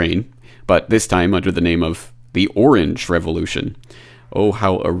Ukraine, but this time under the name of the Orange Revolution. Oh,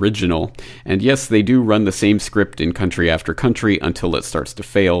 how original. And yes, they do run the same script in country after country until it starts to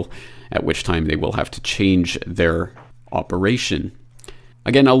fail, at which time they will have to change their operation.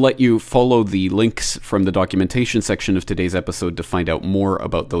 Again, I'll let you follow the links from the documentation section of today's episode to find out more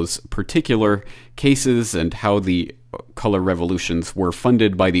about those particular cases and how the color revolutions were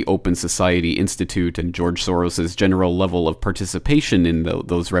funded by the Open Society Institute and George Soros's general level of participation in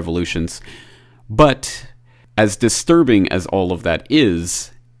those revolutions. But as disturbing as all of that is,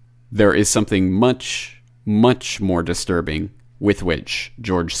 there is something much, much more disturbing with which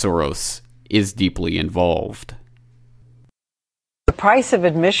George Soros is deeply involved. The price of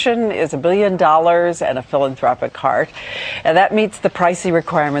admission is $1 billion and a philanthropic heart. And that meets the pricey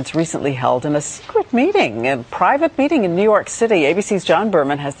requirements recently held in a secret meeting, a private meeting in New York City. ABC's John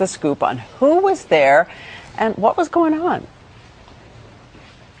Berman has the scoop on who was there and what was going on.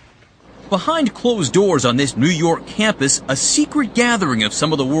 Behind closed doors on this New York campus, a secret gathering of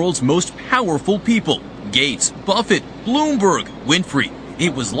some of the world's most powerful people. Gates, Buffett, Bloomberg, Winfrey.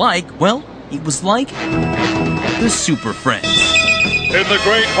 It was like the Super Friends. In the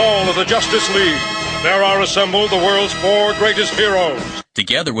great hall of the Justice League, there are assembled the world's 4 greatest heroes.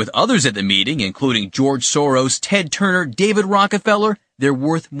 Together with others at the meeting, including George Soros, Ted Turner, David Rockefeller, they're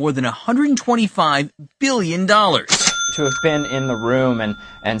worth more than $125 billion. To have been in the room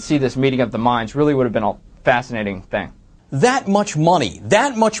and see this meeting of the minds really would have been a fascinating thing. That much money,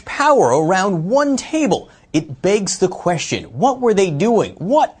 that much power around one table. It begs the question, what were they doing?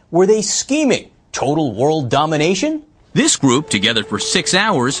 What were they scheming? Total world domination? This group, together for 6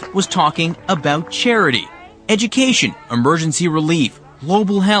 hours, was talking about charity, education, emergency relief,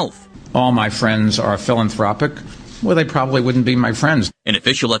 global health. all my friends are philanthropic, well, they probably wouldn't be my friends. An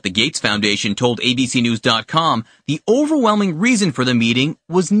official at the Gates Foundation told ABCNews.com the overwhelming reason for the meeting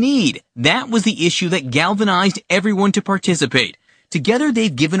was need. That was the issue that galvanized everyone to participate. Together,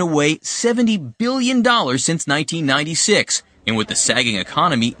 they've given away $70 billion since 1996. And with the sagging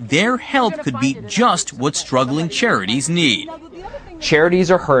economy, their help could be just what struggling charities need. Charities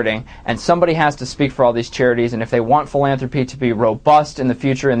are hurting, and somebody has to speak for all these charities, and if they want philanthropy to be robust in the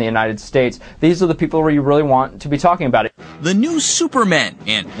future in the United States, these are the people where you really want to be talking about it. The new Superman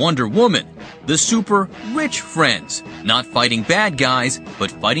and Wonder Woman, the super rich friends, not fighting bad guys,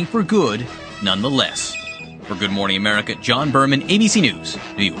 but fighting for good nonetheless. For Good Morning America, John Berman, ABC News,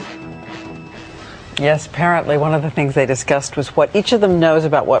 New York. Yes, apparently one of the things they discussed was what each of them knows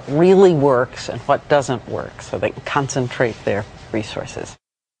about what really works and what doesn't work, so they can concentrate their resources.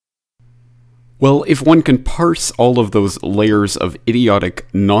 Well, if one can parse all of those layers of idiotic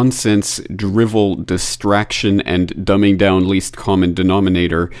nonsense, drivel, distraction, and dumbing down least common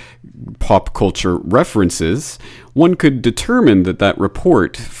denominator pop culture references, one could determine that that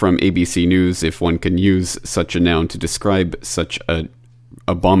report from ABC News, if one can use such a noun to describe such an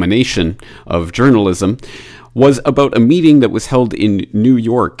abomination of journalism, was about a meeting that was held in New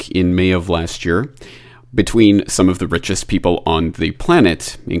York in May of last year, between some of the richest people on the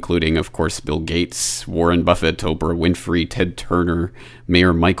planet, including, of course, Bill Gates, Warren Buffett, Oprah Winfrey, Ted Turner,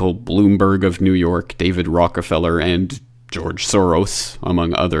 Mayor Michael Bloomberg of New York, David Rockefeller, and George Soros,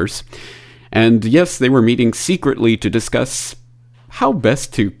 among others. And yes, they were meeting secretly to discuss how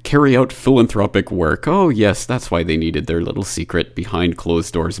best to carry out philanthropic work. Oh yes, that's why they needed their little secret behind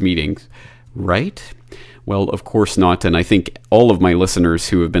closed doors meetings, right? Well, of course not, and I think all of my listeners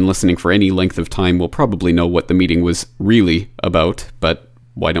who have been listening for any length of time will probably know what the meeting was really about, but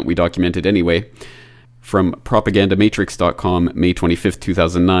why don't we document it anyway? From propagandamatrix.com, May 25th,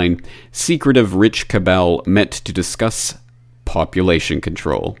 2009, secretive rich cabal met to discuss population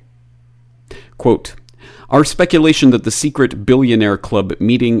control. Quote, "Our speculation that the secret billionaire club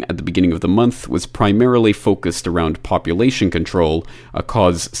meeting at the beginning of the month was primarily focused around population control, a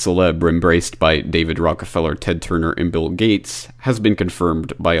cause célèbre embraced by David Rockefeller, Ted Turner, and Bill Gates, has been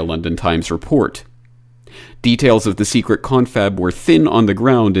confirmed by a London Times report. Details of the secret confab were thin on the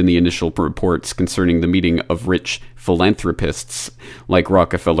ground in the initial reports concerning the meeting of rich philanthropists like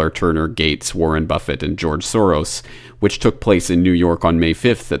Rockefeller, Turner, Gates, Warren Buffett, and George Soros, which took place in New York on May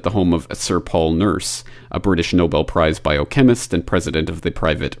 5th at the home of Sir Paul Nurse, a British Nobel Prize biochemist and president of the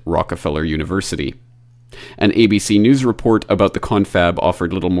private Rockefeller University. An ABC News report about the confab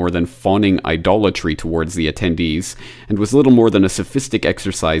offered little more than fawning idolatry towards the attendees, and was little more than a sophistic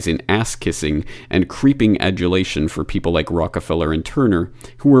exercise in ass-kissing and creeping adulation for people like Rockefeller and Turner,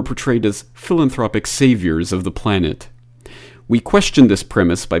 who were portrayed as philanthropic saviors of the planet. We question this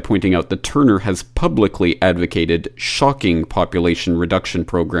premise by pointing out that Turner has publicly advocated shocking population reduction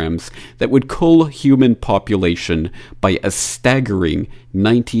programs that would cull human population by a staggering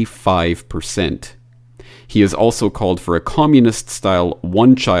 95%. He has also called for a communist-style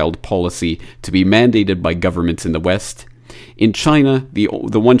one-child policy to be mandated by governments in the West. In China, the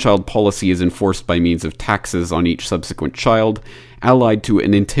one-child policy is enforced by means of taxes on each subsequent child, allied to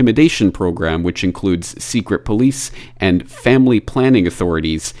an intimidation program which includes secret police and family planning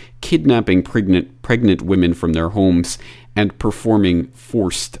authorities kidnapping pregnant women from their homes and performing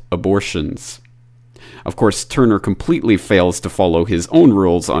forced abortions. Of course, Turner completely fails to follow his own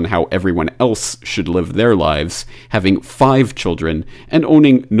rules on how everyone else should live their lives, having 5 children and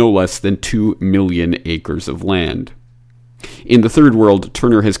owning no less than 2 million acres of land. In the third world,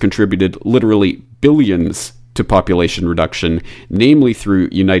 Turner has contributed literally billions to population reduction, namely through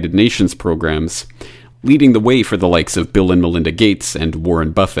United Nations programs, leading the way for the likes of Bill and Melinda Gates and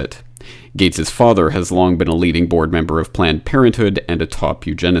Warren Buffett. Gates' father has long been a leading board member of Planned Parenthood and a top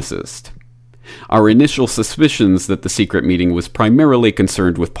eugenicist. Our initial suspicions that the secret meeting was primarily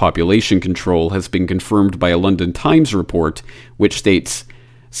concerned with population control has been confirmed by a London Times report, which states,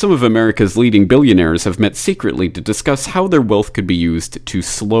 "Some of America's leading billionaires have met secretly to discuss how their wealth could be used to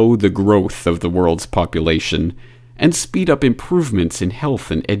slow the growth of the world's population and speed up improvements in health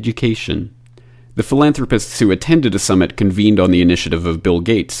and education." The philanthropists who attended a summit convened on the initiative of Bill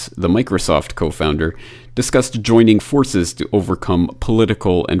Gates, the Microsoft co-founder, discussed joining forces to overcome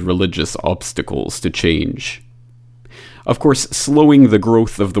political and religious obstacles to change. Of course, slowing the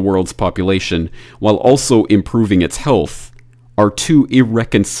growth of the world's population while also improving its health are two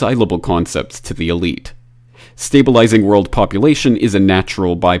irreconcilable concepts to the elite. Stabilizing world population is a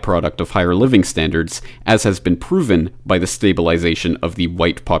natural byproduct of higher living standards, as has been proven by the stabilization of the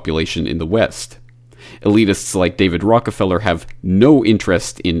white population in the West. Elitists like David Rockefeller have no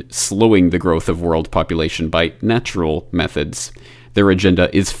interest in slowing the growth of world population by natural methods. Their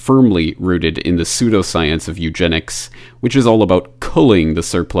agenda is firmly rooted in the pseudoscience of eugenics, which is all about culling the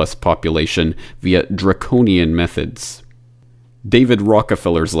surplus population via draconian methods. David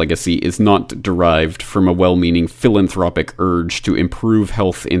Rockefeller's legacy is not derived from a well-meaning philanthropic urge to improve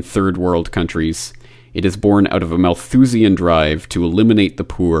health in third world countries. It is born out of a Malthusian drive to eliminate the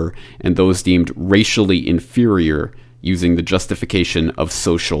poor and those deemed racially inferior using the justification of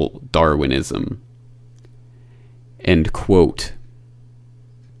social Darwinism. End quote.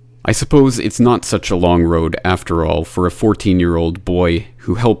 I suppose it's not such a long road, after all, for a 14-year-old boy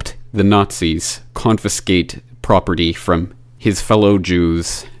who helped the Nazis confiscate property from his fellow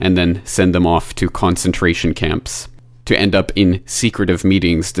Jews and then send them off to concentration camps, to end up in secretive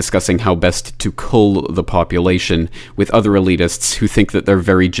meetings discussing how best to cull the population with other elitists who think that their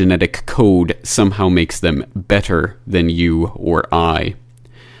very genetic code somehow makes them better than you or I.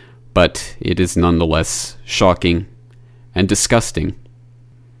 But it is nonetheless shocking and disgusting.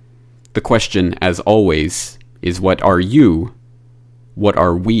 The question, as always, is what are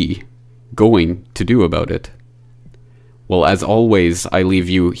we going to do about it? Well, as always, I leave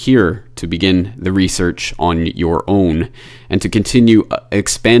you here to begin the research on your own and to continue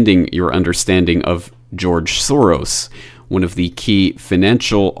expanding your understanding of George Soros, one of the key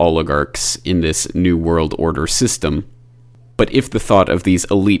financial oligarchs in this New World Order system. But if the thought of these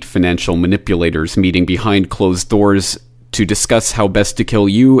elite financial manipulators meeting behind closed doors to discuss how best to kill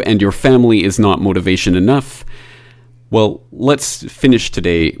you and your family is not motivation enough, well, let's finish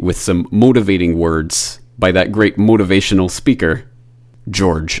today with some motivating words by that great motivational speaker,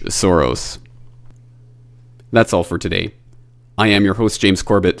 George Soros. That's all for today. I am your host, James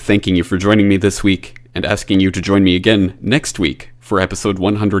Corbett, thanking you for joining me this week and asking you to join me again next week for episode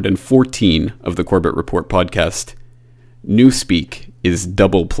 114 of the Corbett Report podcast. Newspeak is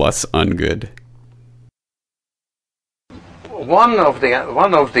double plus ungood. One of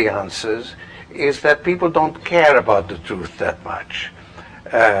the answers is that people don't care about the truth that much.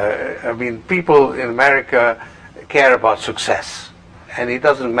 I mean, people in America care about success, and it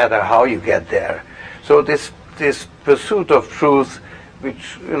doesn't matter how you get there. So this pursuit of truth,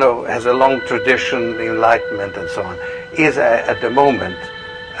 which has a long tradition, Enlightenment and so on, is at the moment,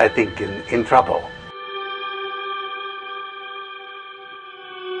 I think, in trouble.